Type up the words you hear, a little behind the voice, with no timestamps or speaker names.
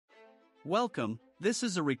Welcome, this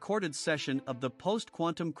is a recorded session of the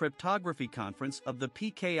Post-Quantum Cryptography Conference of the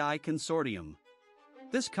PKI Consortium.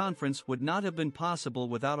 This conference would not have been possible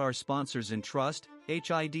without our sponsors Entrust,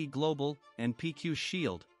 HID Global, and PQ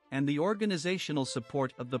Shield, and the organizational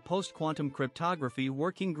support of the Post-Quantum Cryptography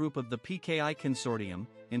Working Group of the PKI Consortium,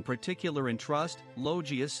 in particular Entrust,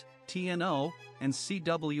 Logius, TNO, and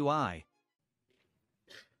CWI.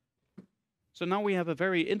 So now we have a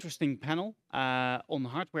very interesting panel on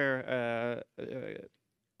hardware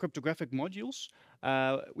cryptographic modules.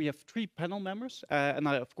 We have 3 panel members, and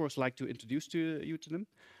I of course like to introduce you to them.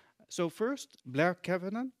 So first, Blair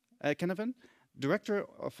Canavan, Director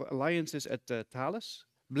of Alliances at Thales.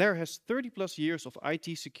 Blair has 30+ years of IT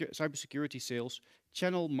cybersecurity sales,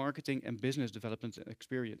 channel marketing, and business development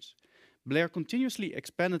experience. Blair continuously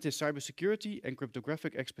expanded his cybersecurity and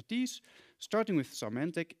cryptographic expertise, starting with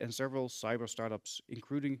Symantec and several cyber startups,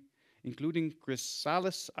 including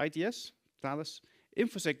Chrysalis ITS, Thales,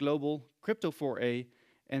 InfoSec Global, Crypto4A,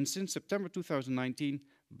 and since September 2019,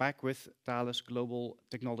 back with Thales Global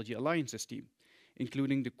Technology Alliances team,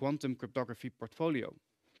 including the Quantum Cryptography portfolio.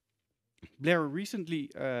 Blair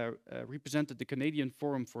recently represented the Canadian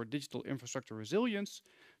Forum for Digital Infrastructure Resilience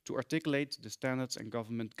to articulate the standards and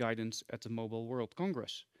government guidance at the Mobile World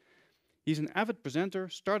Congress. He's an avid presenter,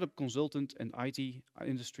 startup consultant, and IT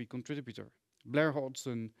industry contributor. Blair holds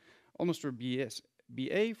an Honorary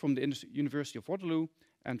BA from the University of Waterloo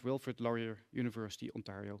and Wilfrid Laurier University,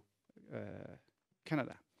 Ontario,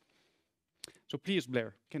 Canada. So please,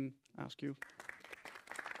 Blair, can I ask you?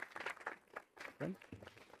 Okay.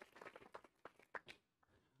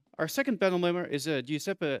 Our second panel member is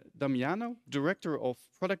Giuseppe Damiano, Director of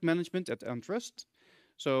Product Management at Entrust.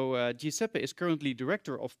 So Giuseppe is currently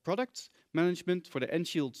Director of Product Management for the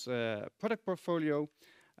Enshield's product portfolio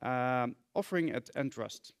offering at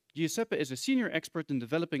Entrust. Giuseppe is a senior expert in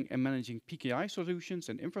developing and managing PKI solutions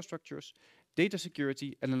and infrastructures, data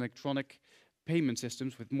security, and electronic payment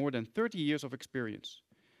systems with more than 30 years of experience.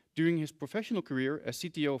 During his professional career as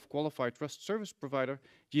CTO of qualified trust service provider,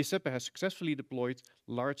 Giuseppe has successfully deployed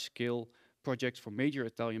large-scale projects for major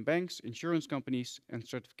Italian banks, insurance companies, and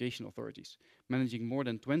certification authorities, managing more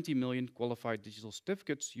than 20 million qualified digital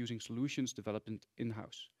certificates using solutions developed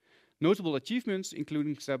in-house. Notable achievements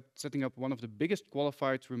including setting up one of the biggest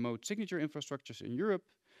qualified remote signature infrastructures in Europe,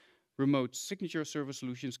 remote signature server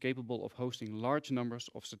solutions capable of hosting large numbers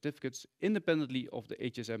of certificates independently of the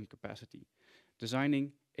HSM capacity,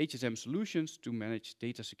 designing HSM solutions to manage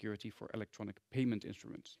data security for electronic payment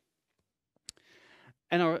instruments.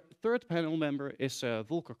 And our third panel member is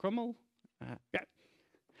Volker Krummel.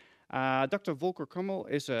 Dr. Volker Krummel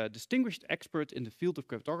is a distinguished expert in the field of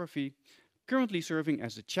cryptography, currently serving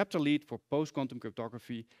as the chapter lead for Post-Quantum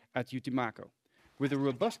Cryptography at Utimaco. With a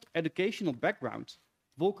robust educational background,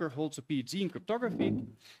 Volker holds a PhD in cryptography,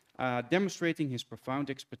 demonstrating his profound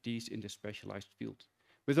expertise in this specialized field.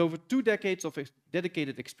 With over 2 decades of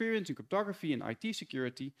dedicated experience in cryptography and IT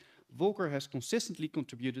security, Volker has consistently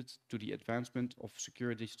contributed to the advancement of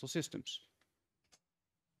secure digital systems.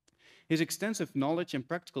 His extensive knowledge and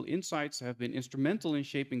practical insights have been instrumental in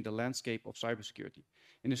shaping the landscape of cybersecurity.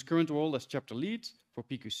 In his current role as chapter lead for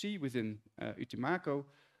PQC within Utimaco,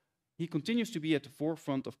 he continues to be at the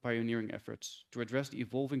forefront of pioneering efforts to address the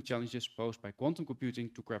evolving challenges posed by quantum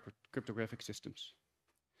computing to cryptographic systems.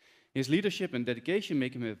 His leadership and dedication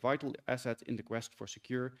make him a vital asset in the quest for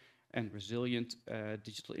secure and resilient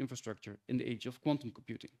digital infrastructure in the age of quantum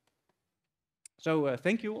computing. So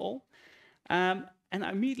thank you all. And I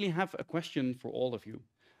immediately have a question for all of you.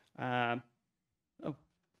 I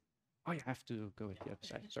have to go at the other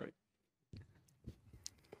side, sorry,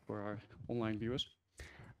 for our online viewers.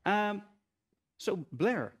 So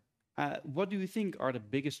Blair, what do you think are the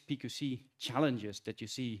biggest PQC challenges that you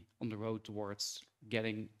see on the road towards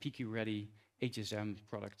getting PQ-ready HSM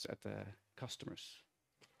products at the customers?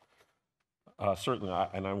 Certainly,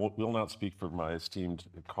 and I will not speak for my esteemed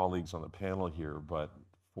colleagues on the panel here, but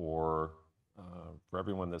for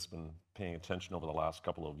everyone that's been paying attention over the last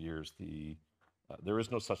couple of years, there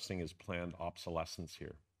is no such thing as planned obsolescence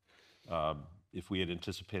here. If we had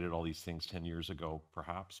anticipated all these things 10 years ago,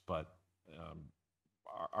 perhaps, but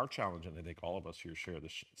our challenge, and I think all of us here share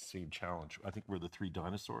the same challenge. I think we're the 3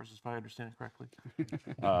 dinosaurs, if I understand correctly.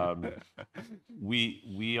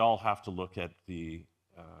 We all have to look at the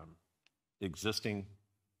existing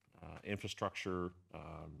infrastructure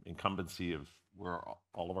incumbency of where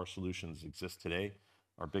all of our solutions exist today.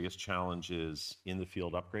 Our biggest challenge is in the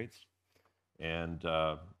field upgrades. And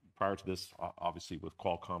prior to this, obviously with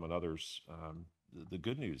Qualcomm and others, the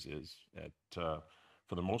good news is that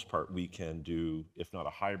for the most part, we can do, if not a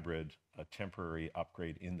hybrid, a temporary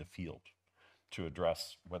upgrade in the field to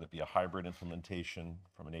address whether it be a hybrid implementation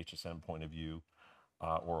from an HSM point of view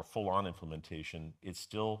or a full-on implementation. It's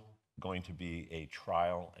still going to be a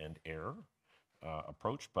trial and error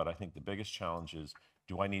approach, but I think the biggest challenge is,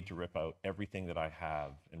 do I need to rip out everything that I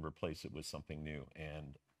have and replace it with something new?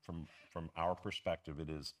 And from our perspective, it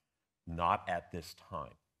is not at this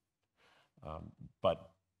time. But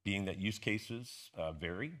being that use cases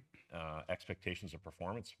vary, expectations of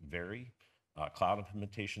performance vary, cloud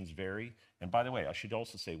implementations vary. And by the way, I should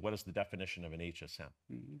also say, what is the definition of an HSM?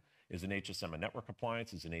 Mm-hmm. Is an HSM a network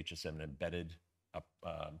appliance? Is an HSM an embedded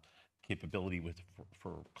capability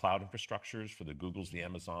for cloud infrastructures, for the Googles, the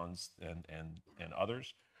Amazons, and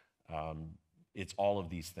others? It's all of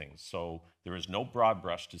these things. So there is no broad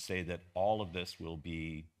brush to say that all of this will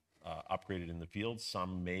be upgraded in the field.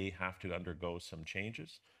 Some may have to undergo some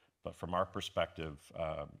changes, but from our perspective,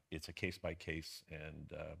 it's a case by case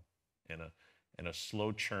and a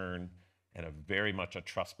slow churn and a very much a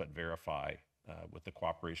trust but verify with the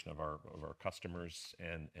cooperation of our customers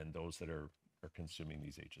and those that are consuming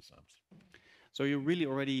these HSMs. So you're really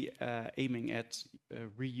already aiming at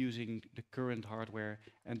reusing the current hardware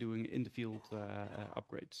and doing in the field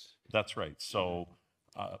upgrades. That's right. So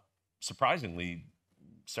surprisingly,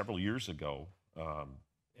 several years ago,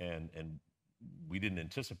 and we didn't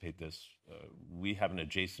anticipate this, we have an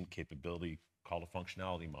adjacent capability called a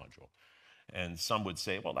functionality module. And some would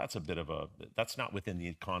say, well, that's a bit of that's not within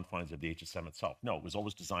the confines of the HSM itself. No, it was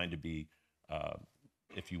always designed to be,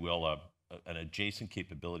 if you will, an adjacent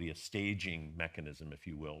capability, a staging mechanism, if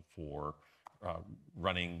you will, for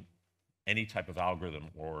running any type of algorithm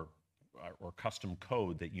or custom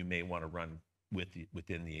code that you may want to run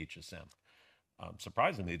within the HSM.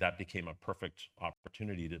 Surprisingly, that became a perfect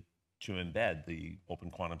opportunity to embed the Open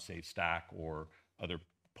Quantum Safe stack or other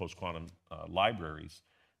post-quantum libraries,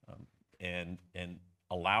 and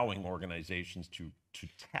allowing organizations to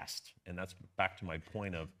test. And that's back to my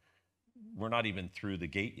point of, we're not even through the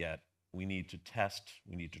gate yet. We need to test,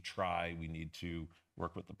 we need to try, we need to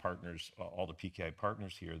work with the partners, all the PKI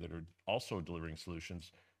partners here that are also delivering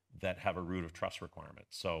solutions that have a root of trust requirement.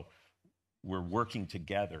 So we're working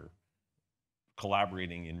together,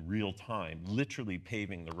 collaborating in real time, literally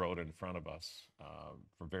paving the road in front of us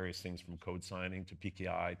for various things from code signing to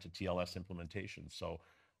PKI to TLS implementation. So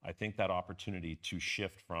I think that opportunity to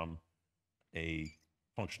shift from a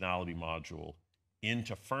functionality module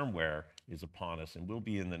into firmware is upon us, and will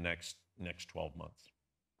be in the next 12 months.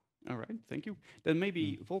 All right, thank you. Then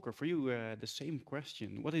maybe Volker, for you, the same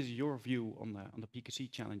question. What is your view on the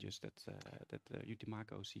PKC challenges that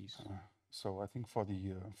Utimaco sees? So I think for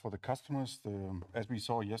the customers, as we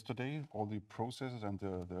saw yesterday, all the processes and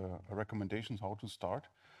the recommendations how to start,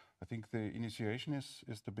 I think the initiation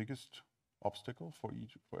is the biggest obstacle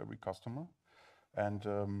for every customer. And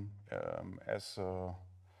as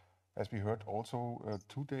we heard also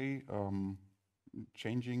today,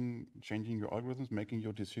 changing your algorithms, making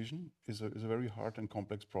your decision is a very hard and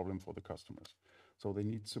complex problem for the customers. So they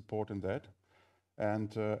need support in that.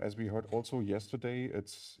 And as we heard also yesterday,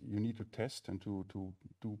 you need to test and to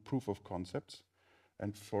do proof of concepts.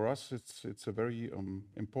 And for us, it's a very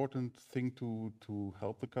important thing to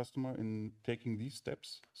help the customer in taking these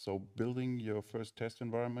steps. So building your first test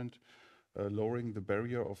environment, lowering the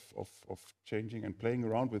barrier of changing and playing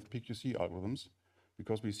around with PQC algorithms,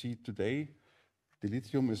 because we see today the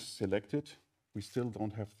lithium is selected. We still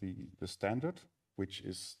don't have the standard, which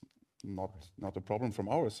is not a problem from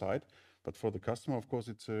our side, but for the customer, of course,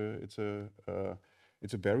 it's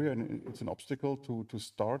a barrier and it's an obstacle to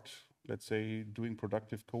start, let's say, doing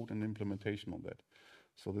productive code and implementation on that.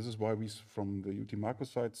 So this is why we, from the Utimaco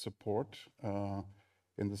side, support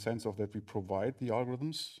in the sense of that we provide the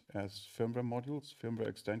algorithms as firmware modules, firmware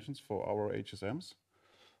extensions for our HSMs,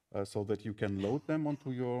 so that you can load them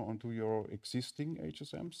onto your existing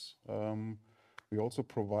HSMs. We also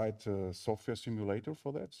provide a software simulator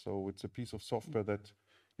for that. So it's a piece of software that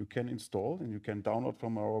you can install and you can download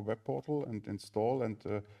from our web portal and install,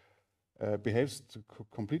 and behaves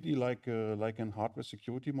completely like a hardware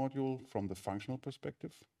security module from the functional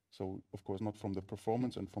perspective. So of course not from the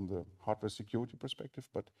performance and from the hardware security perspective,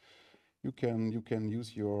 but you can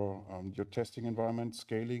use your testing environment,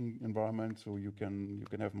 scaling environment, so you can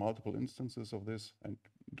have multiple instances of this and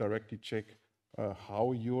directly check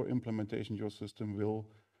how your implementation, your system will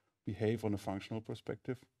behave on a functional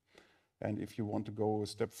perspective. And if you want to go a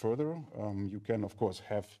step further, you can of course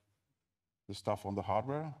have the stuff on the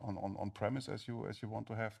hardware on premise as you want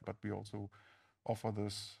to have, but we also offer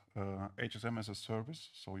this HSM as a service,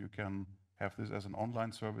 so you can have this as an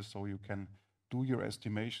online service, so you can do your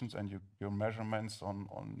estimations and your measurements on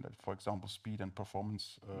for example, speed and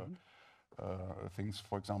performance things.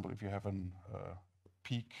 For example, if you have an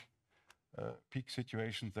peak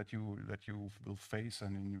situations that you will face,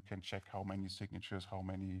 and then you can check how many signatures, how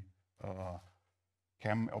many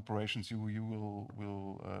CAM operations you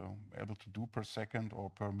will able to do per second or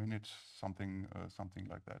per minute, something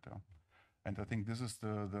like that. And I think this is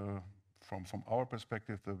the from our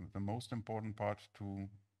perspective the most important part to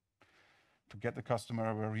get the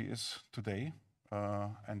customer where he is today,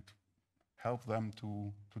 and help them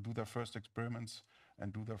to do their first experiments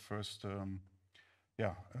and do their first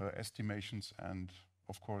estimations, and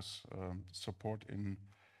of course support in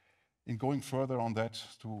going further on that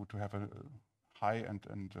to have a high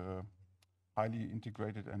and highly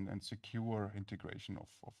integrated and secure integration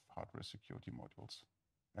of hardware security modules.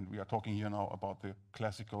 And we are talking here now about the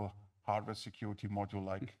classical hardware security module,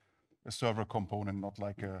 like a server component, not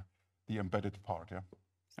like the embedded part. Yeah.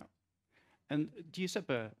 And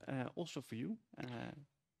Giuseppe, also for you.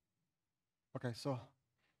 Okay, so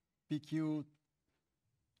PQ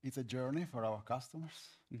is a journey for our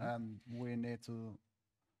customers, and we need to,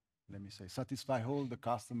 let me say, satisfy all the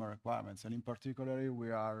customer requirements. And in particular,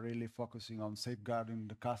 we are really focusing on safeguarding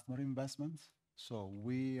the customer investments. So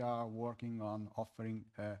we are working on offering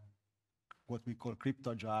what we call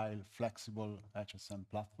crypto-agile, flexible HSM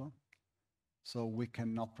platform. So we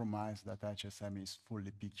cannot promise that HSM is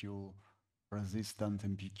fully PQ resistant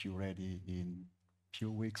and PQ ready in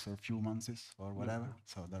few weeks or few months or whatever.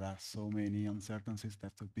 So there are so many uncertainties that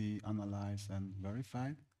have to be analyzed and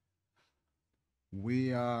verified.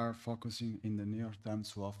 We are focusing in the near term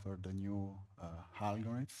to offer the new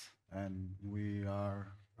algorithms, and we are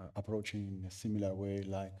approaching in a similar way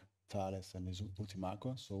like Thales and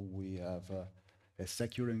Utimaco. So we have a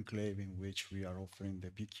secure enclave in which we are offering the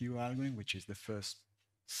PQ algorithm, which is the first,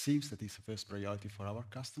 seems that it's the first priority for our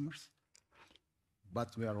customers.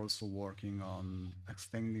 But we are also working on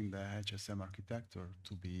extending the HSM architecture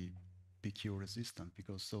to be PQ resistant,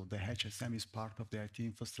 because so the HSM is part of the IT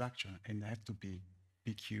infrastructure and they have to be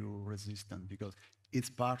PQ resistant because it's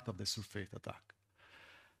part of the surface attack.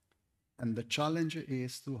 And the challenge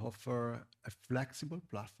is to offer a flexible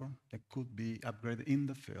platform that could be upgraded in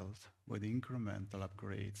the field with incremental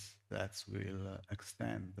upgrades that will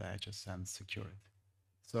extend the HSM security.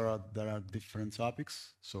 So there are different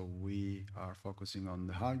topics. So we are focusing on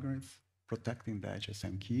the algorithms, protecting the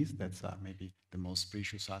HSM keys. That's maybe the most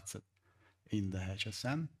precious asset in the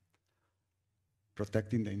HSM,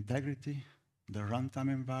 protecting the integrity, the runtime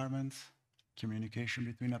environment, communication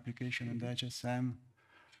between application and the HSM,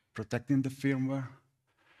 protecting the firmware.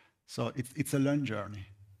 So it's a learn journey.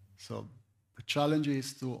 So the challenge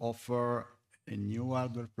is to offer a new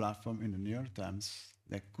hardware platform in the near terms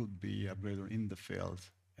that could be upgraded in the field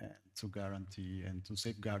to guarantee and to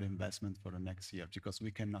safeguard investment for the next year, because we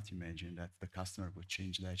cannot imagine that the customer would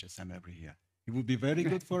change the HSM every year. It would be very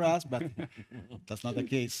good for us, but that's not the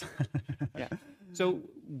case. Yeah. So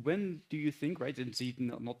when do you think, right? Indeed,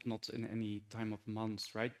 not in any time of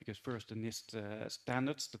months, right? Because first the NIST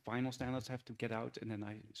standards, the final standards have to get out, and then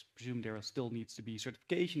I presume there still needs to be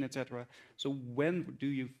certification, etc. So when do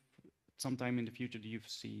you, sometime in the future, do you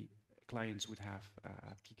see clients would have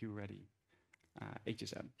PQ ready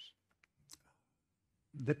HSMs?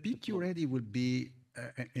 The PQ ready would be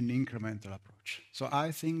an incremental approach. So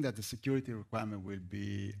I think that the security requirement will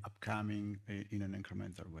be upcoming in an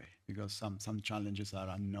incremental way, because some challenges are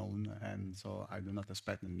unknown, and so I do not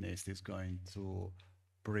expect the NIST is going to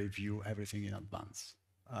preview everything in advance.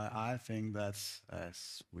 I think that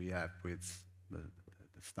as we have with the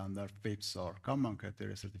standard FIPS or common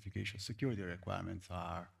criteria certification, security requirements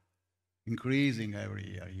are increasing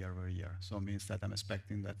every year. So it means that I'm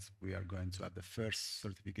expecting that we are going to have the first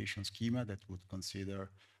certification schema that would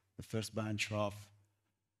consider the first bunch of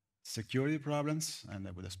security problems, and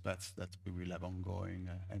I would expect that we will have ongoing.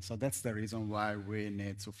 And so that's the reason why we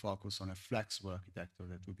need to focus on a flexible architecture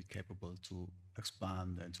that will be capable to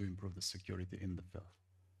expand and to improve the security in the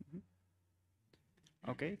field.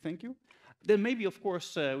 Okay, thank you. Then maybe, of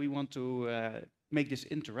course, we want to make this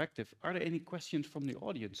interactive. Are there any questions from the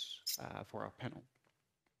audience for our panel?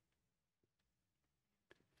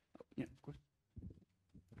 Oh, yeah, of course.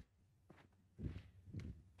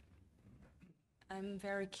 I'm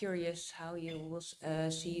very curious how you will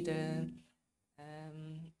see the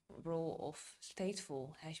role of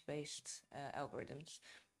stateful hash-based algorithms,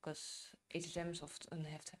 because HSMs often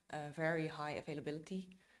have very high availability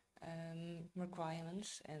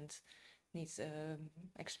requirements and needs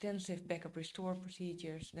extensive backup restore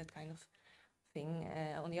procedures, that kind of thing.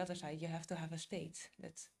 On the other side, you have to have a state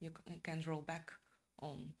that you can roll back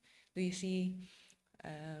on. Do you see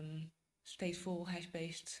stateful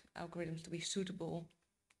hash-based algorithms to be suitable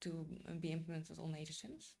to be implemented on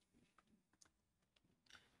HSMs?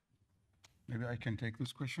 Maybe I can take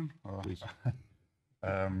this question. Please.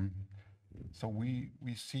 So we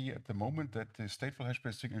see at the moment that the stateful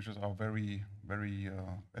hash-based signatures are very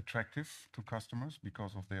attractive to customers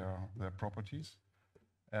because of their properties.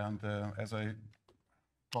 And as I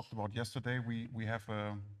talked about yesterday, we have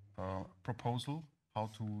a proposal how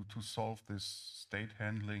to solve this state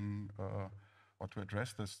handling or to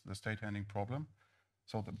address the state handling problem.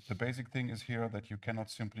 So the basic thing is here that you cannot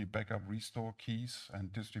simply backup restore keys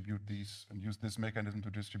and distribute these and use this mechanism to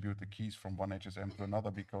distribute the keys from one HSM to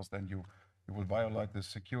another, because then you will violate the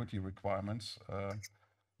security requirements.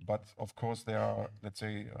 But of course there are, let's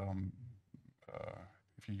say,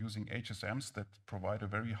 if you're using HSMs that provide a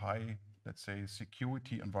very high, let's say,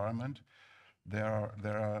 security environment, there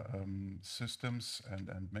are systems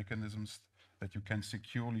and mechanisms that you can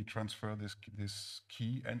securely transfer this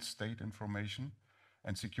key and state information.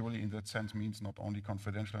 And securely in that sense means not only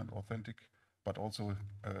confidential and authentic, but also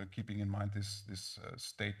keeping in mind this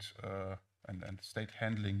state and state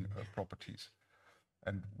handling properties.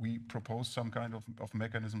 And we propose some kind of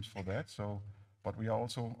mechanisms for that. So, but we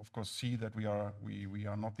also, of course, see that we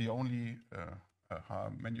are not the only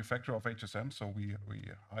manufacturer of HSM. So we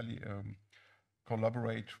highly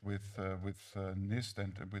collaborate with NIST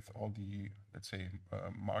and with all the, let's say,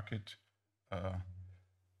 market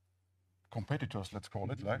competitors, let's call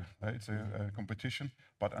it, like it's a competition.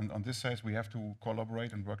 But on this side, we have to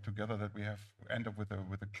collaborate and work together that we end up with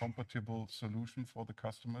a compatible solution for the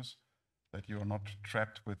customers, that you are not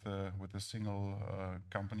trapped with a single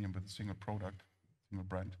company and with a single product, single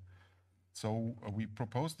brand. So we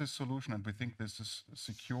propose this solution, and we think this is a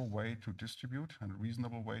secure way to distribute and a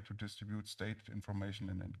reasonable way to distribute state information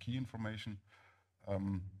and key information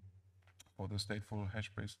for the stateful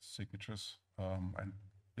hash-based signatures. And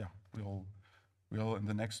yeah, we'll in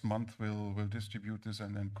the next month we'll distribute this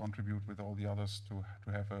and then contribute with all the others to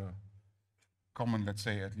have a common, let's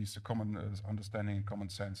say, at least a common understanding and common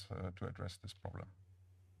sense to address this problem.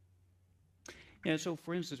 Yeah, so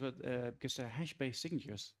for instance, because hash-based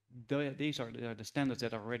signatures, these are the standards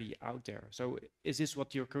that are already out there. So is this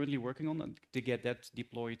what you're currently working on to get that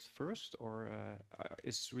deployed first, or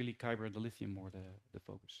is really Kyber and the lithium more the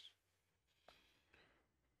focus?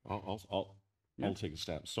 I'll take a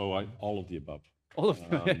stab. So all of the above. All of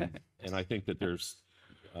them. And I think that there's,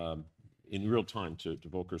 in real time, to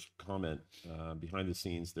Volker's comment, behind the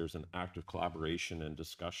scenes, there's an active collaboration and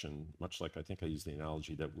discussion, much like I think I used the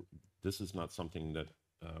analogy that this is not something that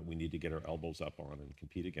we need to get our elbows up on and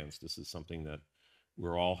compete against. This is something that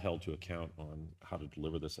we're all held to account on how to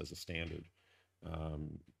deliver this as a standard.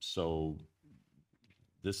 So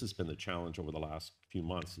this has been the challenge over the last few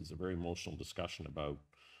months, is a very emotional discussion about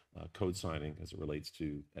code signing as it relates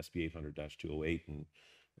to SB 800-208 and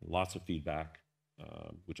lots of feedback,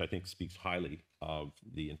 which I think speaks highly of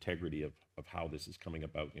the integrity of how this is coming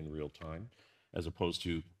about in real time, as opposed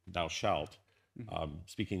to thou shalt.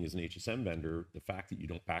 Speaking as an HSM vendor, the fact that you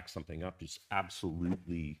don't back something up is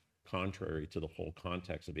absolutely contrary to the whole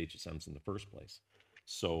context of HSMs in the first place.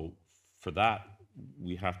 So for that,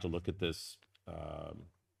 we have to look at this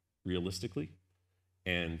realistically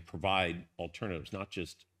and provide alternatives, not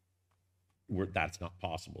just that's not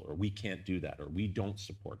possible, or we can't do that, or we don't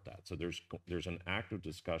support that. So there's an active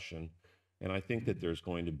discussion, and I think that there's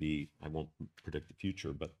going to be, I won't predict the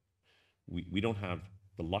future, but we don't have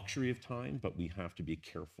the luxury of time, but we have to be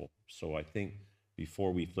careful. So I think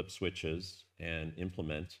before we flip switches and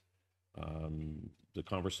implement, the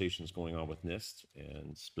conversations going on with NIST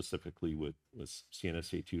and specifically with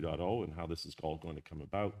CNSA 2.0 and how this is all going to come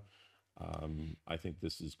about, I think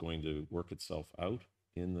this is going to work itself out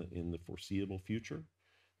in the foreseeable future.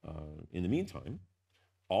 In the meantime,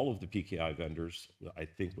 all of the PKI vendors, I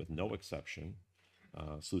think with no exception,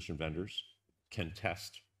 solution vendors, can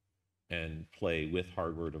test and play with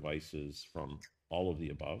hardware devices from all of the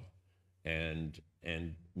above and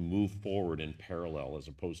move forward in parallel, as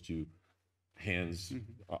opposed to hands,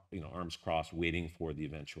 arms crossed, waiting for the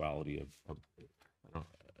eventuality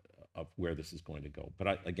of where this is going to go.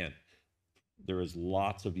 But again, there is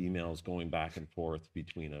lots of emails going back and forth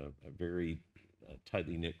between a very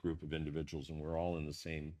tightly knit group of individuals, and we're all in the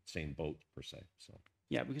same boat per se. So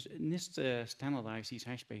yeah, because NIST standardized these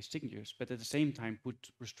hash-based signatures, but at the same time put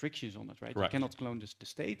restrictions on it, right? Correct. You cannot clone the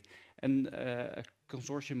state, and a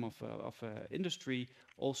consortium of industry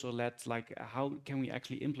also led, like, how can we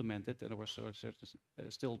actually implement it? And there were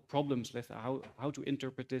still problems left how to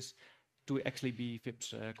interpret this. to actually be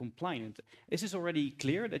FIPS compliant. Is this already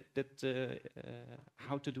clear that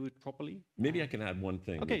how to do it properly? Maybe I can add one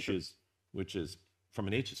thing, Okay, which is from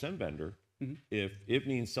an HSM vendor, if it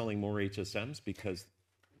means selling more HSMs, because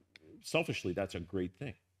selfishly that's a great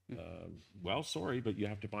thing. Well, sorry, but you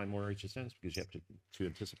have to buy more HSMs because you have to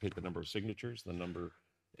anticipate the number of signatures, the number,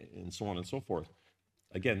 and so on and so forth.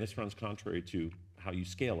 Again, this runs contrary to how you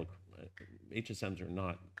scale. HSMs are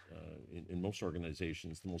not, in most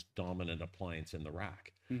organizations, the most dominant appliance in the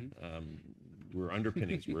rack. We're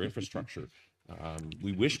underpinnings, we're infrastructure.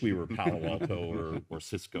 We wish we were Palo Alto or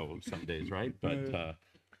Cisco some days, right? But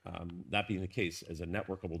that being the case, as a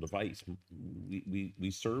networkable device,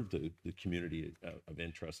 we serve the community of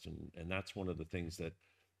interest, and that's one of the things that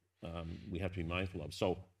we have to be mindful of.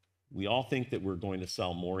 So we all think that we're going to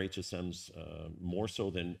sell more HSMs, more so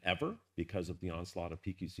than ever, because of the onslaught of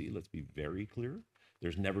PQC. Let's be very clear.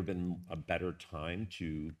 There's never been a better time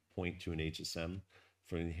to point to an HSM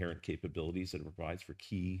for the inherent capabilities that it provides for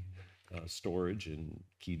key storage and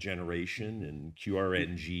key generation and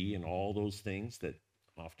QRNG and all those things that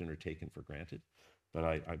often are taken for granted. But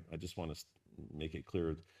I just want to make it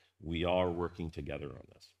clear we are working together on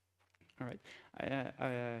this. All right.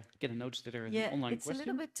 I get a notice that there is an online question. It's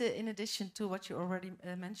a little bit in addition to what you're already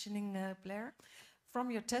mentioning, Blair. From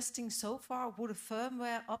your testing so far, would a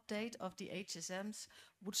firmware update of the HSMs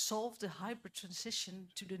would solve the hybrid transition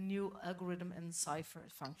to the new algorithm and cipher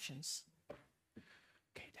functions?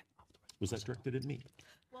 Okay, then afterwards. Was that directed at me?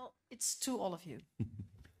 Well, it's to all of you.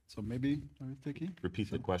 So maybe, take it?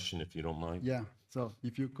 Repeat the question if you don't mind. Yeah, so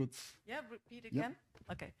if you could... Yeah, repeat again?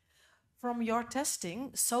 Yep. Okay. From your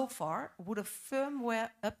testing so far, would a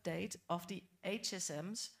firmware update of the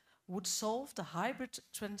HSMs would solve the hybrid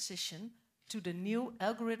transition to the new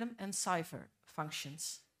algorithm and cipher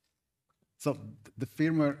functions? So the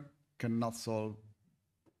firmware cannot solve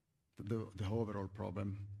the overall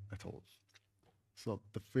problem at all. So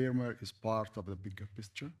the firmware is part of the bigger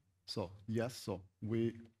picture. So yes, so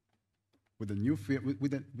with a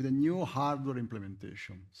new hardware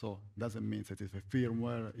implementation. So doesn't mean that if a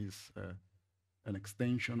firmware is an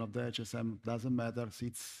extension of the HSM, doesn't matter.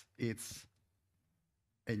 It's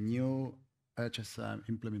a new HSM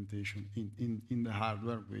implementation in the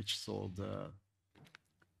hardware which solve the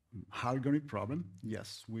algorithmic problem.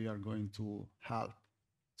 Yes, we are going to help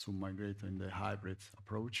to migrate in the hybrid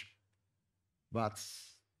approach, but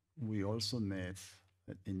we also need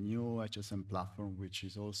a new HSM platform which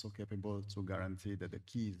is also capable to guarantee that the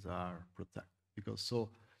keys are protected. Because so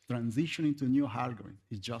transitioning to new algorithm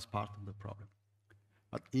is just part of the problem.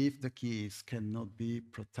 But if the keys cannot be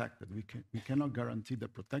protected, we cannot guarantee the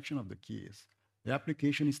protection of the keys. The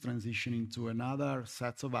application is transitioning to another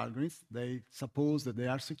set of algorithms. They suppose that they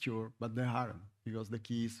are secure, but they aren't, because the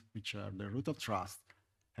keys, which are the root of trust,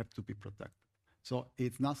 have to be protected. So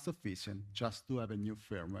it's not sufficient just to have a new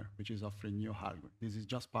firmware, which is offering new hardware. This is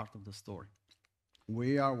just part of the story.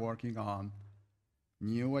 We are working on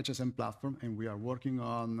new HSM platform, and we are working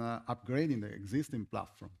on upgrading the existing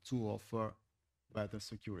platform to offer better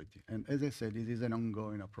security. And as I said, this is an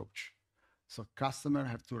ongoing approach. So customers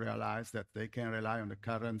have to realize that they can rely on the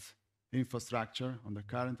current infrastructure, on the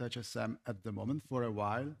current HSM at the moment for a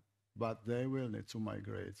while, but they will need to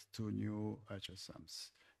migrate to new HSMs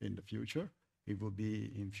in the future. It will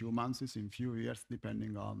be in few months, in few years,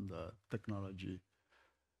 depending on the technology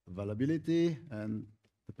availability and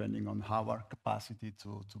depending on our capacity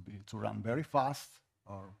to run very fast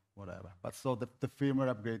or whatever. But so the firmware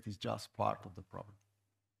upgrade is just part of the problem.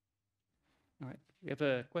 All right. We have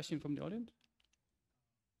a question from the audience.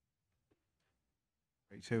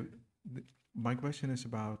 So my question is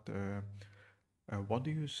about what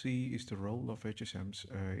do you see is the role of HSMs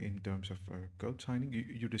in terms of code signing?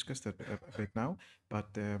 You discussed that a bit now,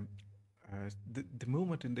 but the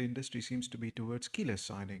movement in the industry seems to be towards keyless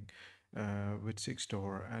signing with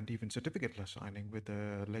SigStore and even certificateless signing with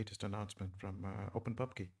the latest announcement from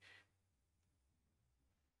OpenPubKey.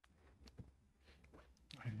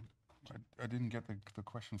 I didn't get the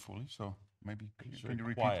question fully, so maybe can you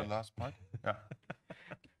repeat quiet. the last part? Yeah.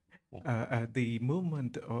 The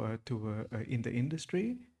movement in the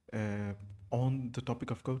industry on the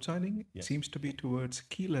topic of code signing seems to be towards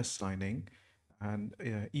keyless signing and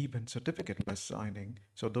even certificateless signing.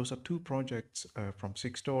 So those are two projects from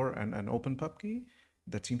SigStore and OpenPubKey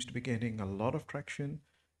that seems to be gaining a lot of traction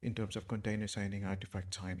in terms of container signing,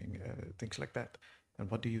 artifact signing, things like that. And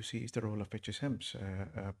what do you see is the role of HSMs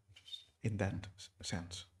in that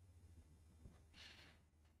sense?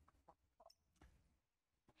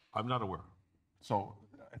 I'm not aware. So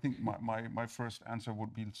I think my first answer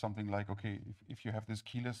would be something like, okay, if you have this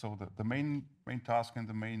keyless, so the main task and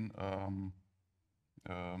the main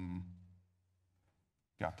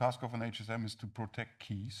task of an HSM is to protect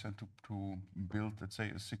keys and to build, let's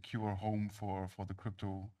say, a secure home for the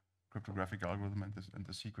cryptographic algorithm and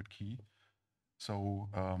the secret key. So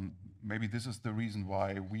maybe this is the reason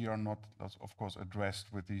why we are not, of course,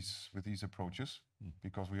 addressed with these approaches,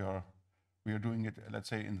 because we are doing it, let's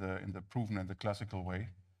say, in the proven and the classical way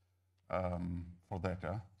for that.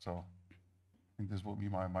 So I think this will be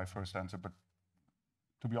my first answer. But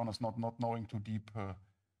to be honest, not knowing too deep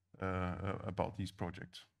about these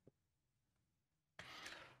projects.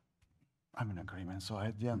 I'm in agreement. So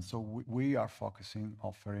at the end, so we are focusing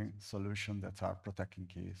offering solutions that are protecting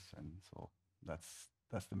keys, and so that's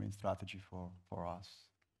the main strategy for us.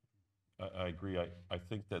 I agree. I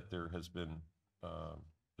think that there has been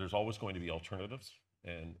there's always going to be alternatives,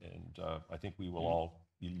 and I think we will all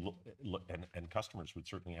and customers would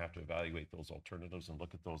certainly have to evaluate those alternatives and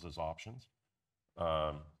look at those as options.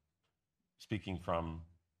 Speaking from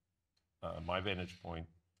my vantage point,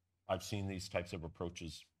 I've seen these types of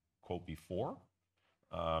approaches, quote, before,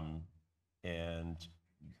 and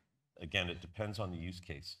again, it depends on the use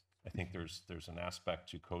case. I think there's an aspect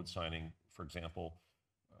to code signing. For example,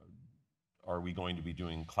 are we going to be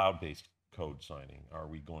doing cloud-based code signing? Are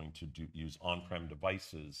we going to use on-prem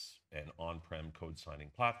devices and on-prem code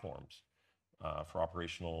signing platforms for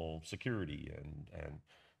operational security? And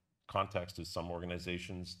context is some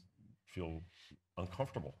organizations feel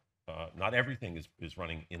uncomfortable. Not everything is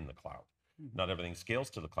running in the cloud. Not everything scales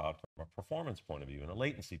to the cloud from a performance point of view and a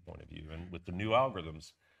latency point of view. And with the new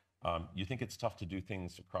algorithms, you think it's tough to do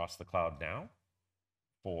things across the cloud now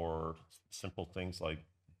for simple things like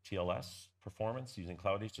TLS performance using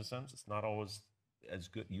cloud HSMs. It's not always as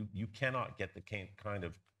good. You cannot get the kind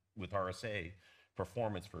of, with RSA,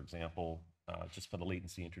 performance, for example, just for the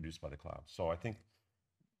latency introduced by the cloud. So I think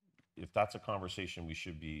if that's a conversation we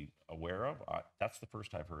should be aware of, that's the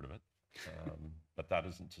first I've heard of it. But that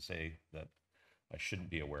isn't to say that I shouldn't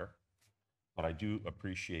be aware. But I do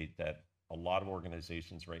appreciate that a lot of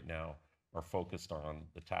organizations right now are focused on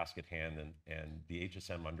the task at hand, and the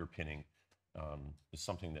HSM underpinning is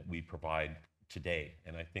something that we provide today.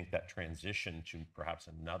 And I think that transition to perhaps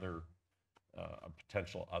another a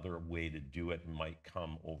potential other way to do it might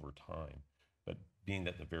come over time. But being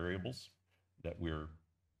that the variables that we're,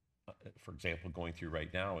 for example, going through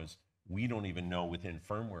right now is we don't even know within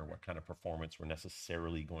firmware what kind of performance we're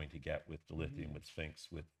necessarily going to get with dilithium, with Sphinx,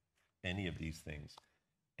 with any of these things.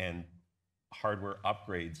 And hardware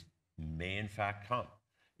upgrades may in fact come.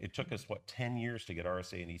 It took us, 10 years to get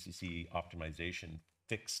RSA and ECC optimization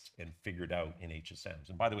fixed and figured out in HSMs.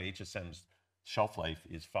 And by the way, HSM's shelf life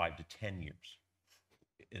is 5 to 10 years.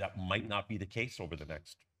 That might not be the case over the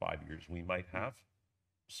next 5 years. We might have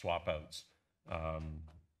swap outs.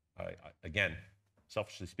 Again,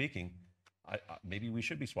 selfishly speaking, maybe we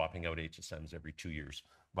should be swapping out HSMs every 2 years.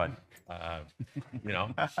 But, you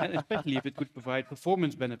know. And especially if it could provide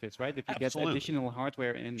performance benefits, right? If you Absolutely. get additional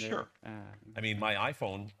hardware in there. Sure. I mean, my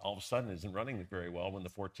iPhone all of a sudden isn't running very well when the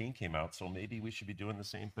 14 came out, so maybe we should be doing the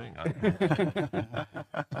same thing.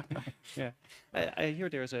 Yeah. I hear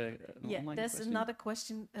there's an online there's question. another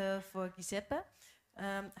question for Giuseppe.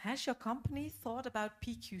 Has your company thought about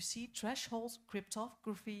PQC threshold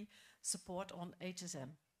cryptography support on HSM?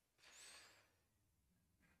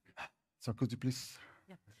 So could you please?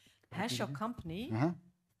 Yeah. Has your company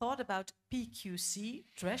thought about PQC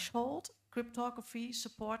threshold cryptography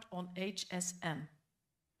support on HSM?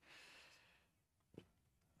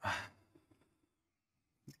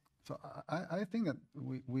 So I think that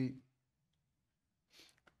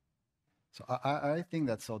I think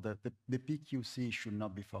that the PQC should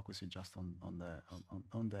not be focusing just on the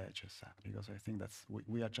HSM, because I think that's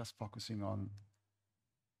we are just focusing on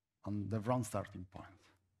the wrong starting point.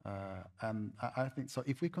 And I think so.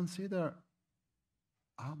 If we consider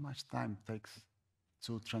how much time it takes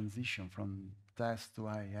to transition from test to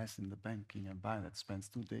IIS in the banking environment, that spends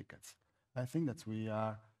 2 decades, I think that we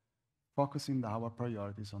are focusing our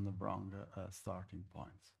priorities on the wrong starting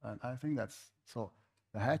points. And I think that's so.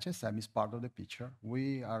 The HSM is part of the picture.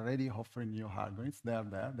 We are already offering new algorithms. They are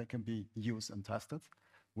there. They can be used and tested.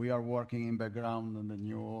 We are working in background on the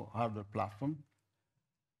new hardware platform.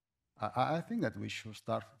 I think that we should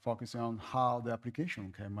start focusing on how the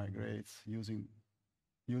application can migrate using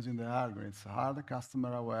the algorithms. Are the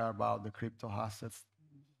customer aware about the crypto assets?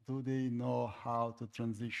 Do they know how to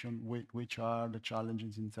transition? Which are the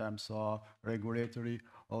challenges in terms of regulatory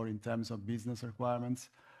or in terms of business requirements?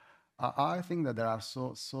 I think that there are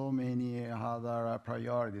so many other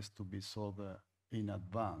priorities to be solved in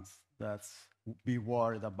advance, that's be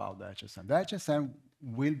worried about the HSM. The HSM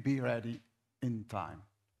will be ready in time,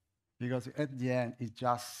 because at the end, it's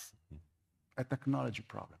just a technology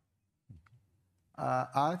problem.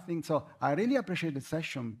 I think so. I really appreciate the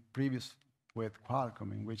session previous with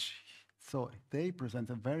Qualcomm, in which they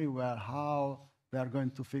presented very well how they are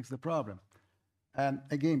going to fix the problem. And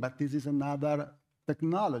again, but this is another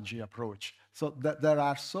technology approach. So there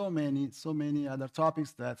are so many other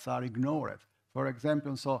topics that are ignored. For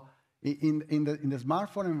example, so in the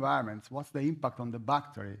smartphone environment, what's the impact on the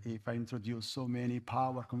battery if I introduce so many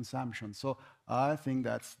power consumption? So I think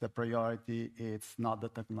that's the priority. It's not the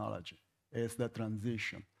technology, it's the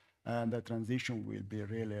transition. And the transition will be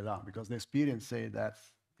really long, because the experience say that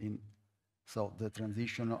so the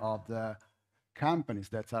transition of the companies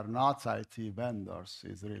that are not IT vendors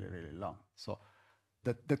is really, really long. So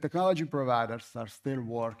the technology providers are still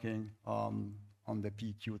working on the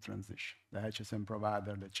PQ transition, the HSM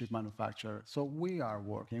provider, the chip manufacturer. So we are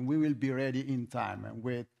working. We will be ready in time, and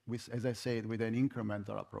with as I said, with an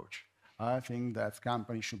incremental approach. I think that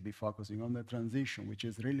companies should be focusing on the transition, which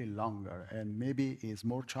is really longer and maybe is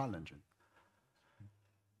more challenging.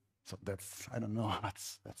 So that's, I don't know,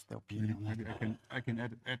 that's the opinion. Maybe I can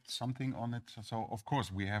add something on it. So of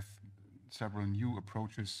course we have several new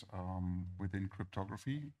approaches within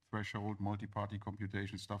cryptography, threshold, multi-party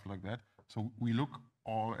computation, stuff like that. So we look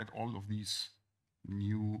at all of these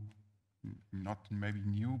new, not maybe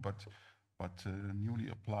new, but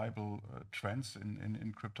newly applicable trends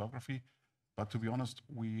in cryptography. But to be honest,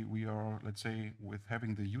 we are, let's say, with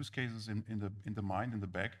having the use cases in the mind, in the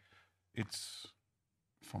back, it's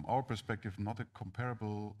from our perspective not a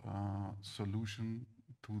comparable solution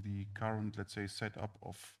to the current, let's say, setup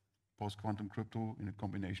of post-quantum crypto in a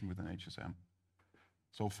combination with an HSM.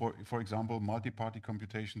 So for example, multi-party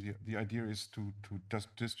computation, the idea is to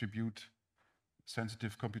just distribute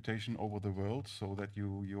sensitive computation over the world, so that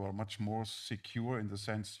you are much more secure, in the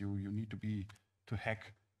sense you need to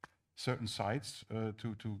hack certain sites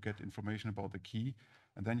to get information about the key,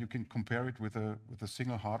 and then you can compare it with a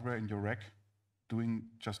single hardware in your rack,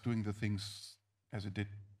 just doing the things as it did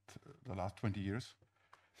the last 20 years.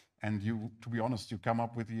 And to be honest, you come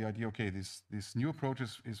up with the idea, okay, this new approach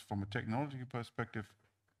is from a technology perspective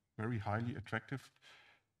very highly attractive.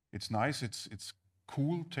 It's nice, it's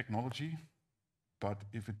cool technology, but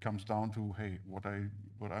if it comes down to, hey, what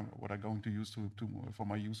I'm going to use for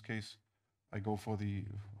my use case, I go for the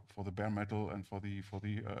bare metal and for the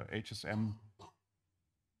HSM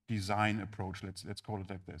design approach. Let's call it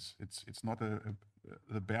like this. It's not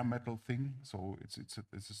the bare metal thing. So it's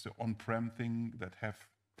an on-prem thing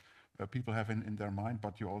that people have in their mind,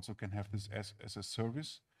 but you also can have this as a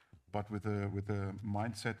service, but with a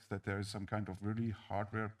mindset that there is some kind of really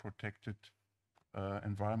hardware protected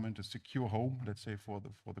environment, a secure home, let's say, for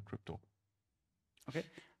the crypto. Okay,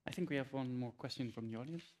 I think we have one more question from the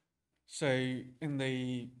audience. So in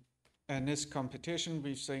this competition,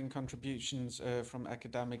 we've seen contributions from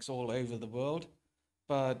academics all over the world,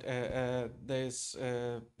 but there's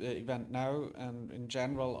the event now, and in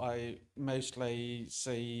general, I mostly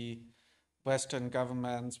see Western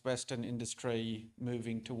governments, Western industry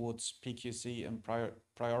moving towards PQC and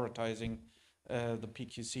prioritizing the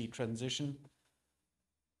PQC transition.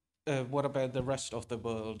 What about the rest of the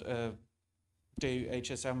world? Do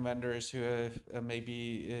HSM vendors who are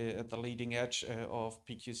maybe at the leading edge of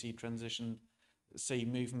PQC transition see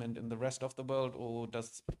movement in the rest of the world, or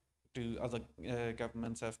do other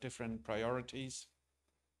governments have different priorities?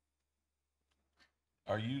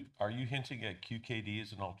 Are you hinting at QKD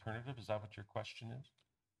as an alternative? Is that what your question is?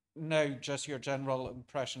 No, just your general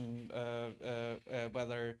impression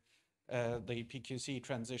whether the PQC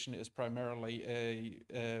transition is primarily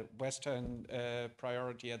a Western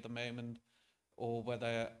priority at the moment, or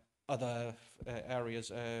whether other areas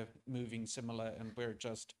are moving similar and we're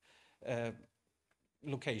just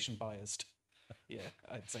location biased. Yeah,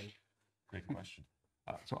 I'd say. Great question.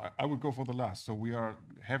 So I would go for the last. So we are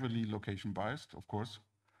heavily location biased, of course.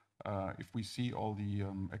 If we see all the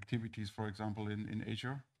activities, for example, in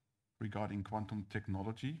Asia regarding quantum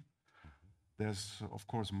technology, there's, of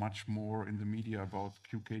course, much more in the media about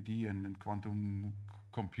QKD and quantum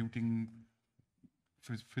computing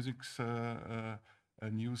physics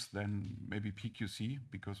news than maybe PQC,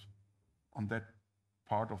 because on that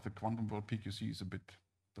part of the quantum world, PQC is a bit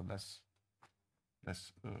the less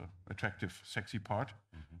attractive, sexy part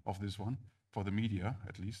of this one, for the media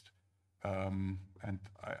at least. And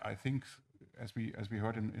I think, as we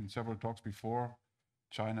heard in several talks before,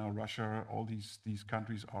 China, Russia, all these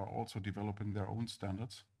countries are also developing their own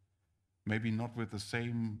standards. maybe not with the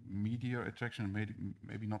same media attraction,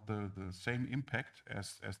 maybe not the same impact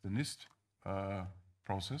as the NIST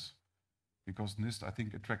process, because NIST, I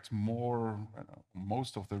think, attracts more,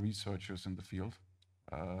 most of the researchers in the field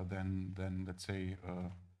than let's say,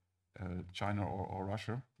 China or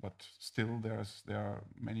Russia, but still there are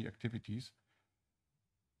many activities.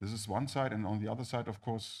 This is one side, and on the other side, of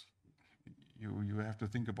course, you have to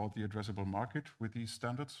think about the addressable market with these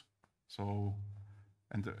standards. So,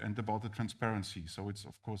 and about the transparency. So it's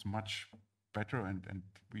of course much better, and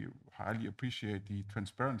we highly appreciate the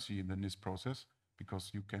transparency in the NIST process,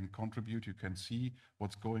 because you can contribute, you can see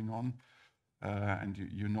what's going on, and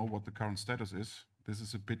you know what the current status is. This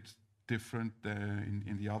is a bit different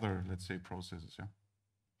in the other, let's say, processes. Yeah.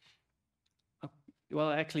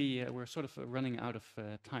 Well, actually, we're sort of running out of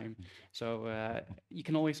time, so you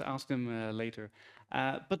can always ask them later.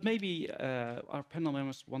 But maybe our panel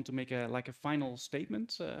members want to make a final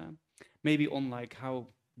statement, maybe on like how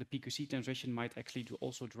the PQC transition might actually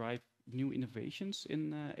also drive new innovations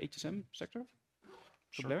in HSM sector.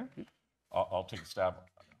 Sure. Blair? Yeah. I'll take a stab.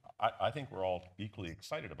 I think we're all equally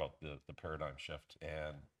excited about the paradigm shift,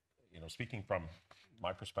 and speaking from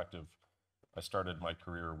my perspective, I started my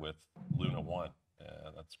career with Luna 1.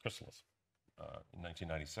 That's Chrysalis in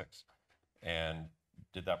 1996, and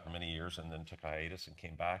did that for many years, and then took a hiatus and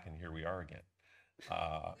came back, and here we are again.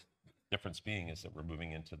 Difference being is that we're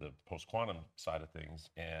moving into the post-quantum side of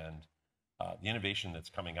things, and the innovation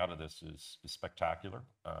that's coming out of this is spectacular.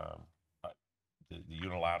 The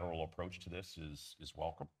unilateral approach to this is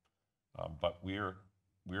welcome, but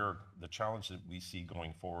the challenge that we see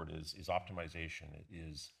going forward is optimization. It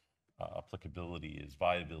is applicability, is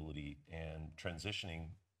viability, and transitioning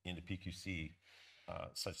into PQC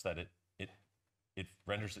such that it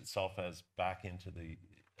renders itself as back into the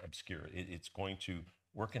obscure. It's going to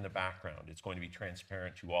work in the background. It's going to be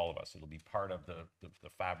transparent to all of us. It'll be part of the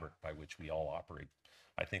fabric by which we all operate.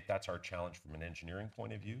 I think that's our challenge from an engineering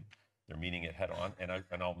point of view. They're meeting it head on,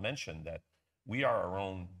 and I'll mention that we are our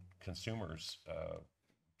own consumers.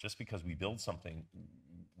 Just because we build something,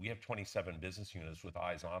 we have 27 business units with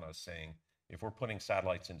eyes on us saying, if we're putting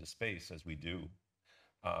satellites into space, as we do,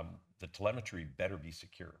 the telemetry better be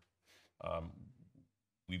secure.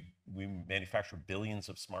 We manufacture billions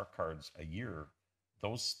of smart cards a year.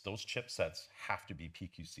 Those chipsets have to be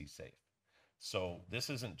PQC safe. So this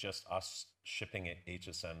isn't just us shipping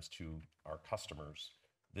HSMs to our customers.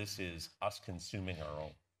 This is us consuming our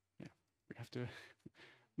own. Yeah, we have to.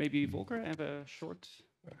 Maybe Volker have a short.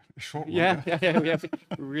 Short one. Yeah. We have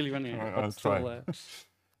really running. I'll try.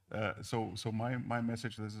 So my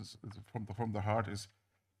message, this is from the heart, is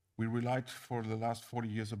we relied for the last 40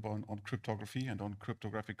 years on cryptography and on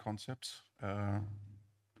cryptographic concepts,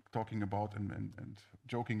 talking about and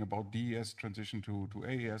joking about DES transition to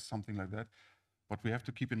AES, something like that. But we have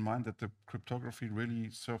to keep in mind that the cryptography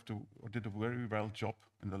really did a very well job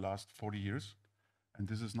in the last 40 years. And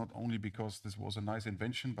this is not only because this was a nice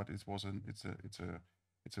invention, but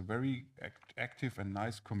it's a very active and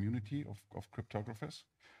nice community of cryptographers.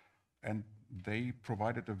 And they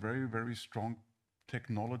provided a very, very strong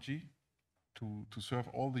technology to serve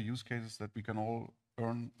all the use cases that we can all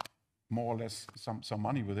earn more or less some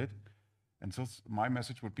money with it. And so my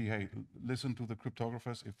message would be, hey, listen to the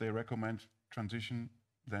cryptographers. If they recommend transition,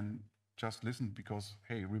 then just listen, because,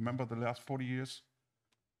 hey, remember the last 40 years?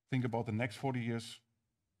 Think about the next 40 years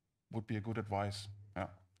would be a good advice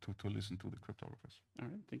to listen to the cryptographers. All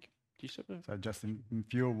right, thank you. Giuseppe? So just in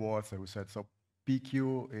few words, I would say, so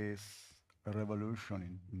PQ is a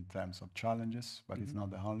revolution in terms of challenges, but it's not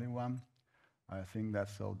the only one. I think that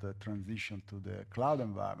so the transition to the cloud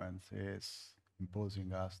environment is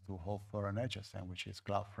imposing us to offer an HSM which is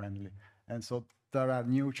cloud friendly. And so there are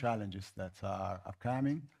new challenges that are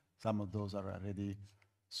coming. Some of those are already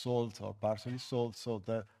solved or partially solved. So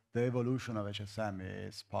the evolution of HSM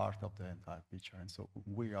is part of the entire picture. And so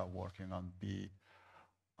we are working on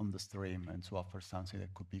the stream and to offer something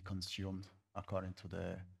that could be consumed according to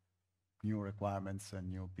the new requirements and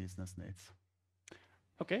new business needs.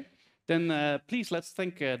 Okay, then please let's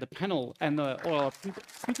thank the panel and all our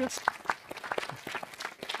speakers.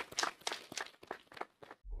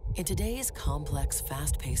 In today's complex,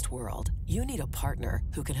 fast-paced world, you need a partner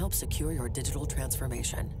who can help secure your digital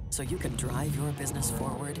transformation so you can drive your business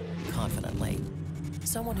forward confidently.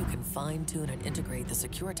 Someone who can fine-tune and integrate the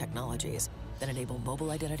secure technologies that enable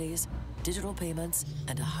mobile identities, digital payments,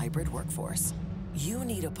 and a hybrid workforce. You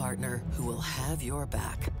need a partner who will have your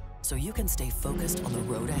back so you can stay focused on the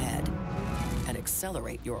road ahead and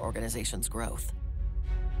accelerate your organization's growth.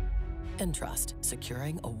 Entrust,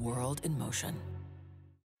 securing a world in motion.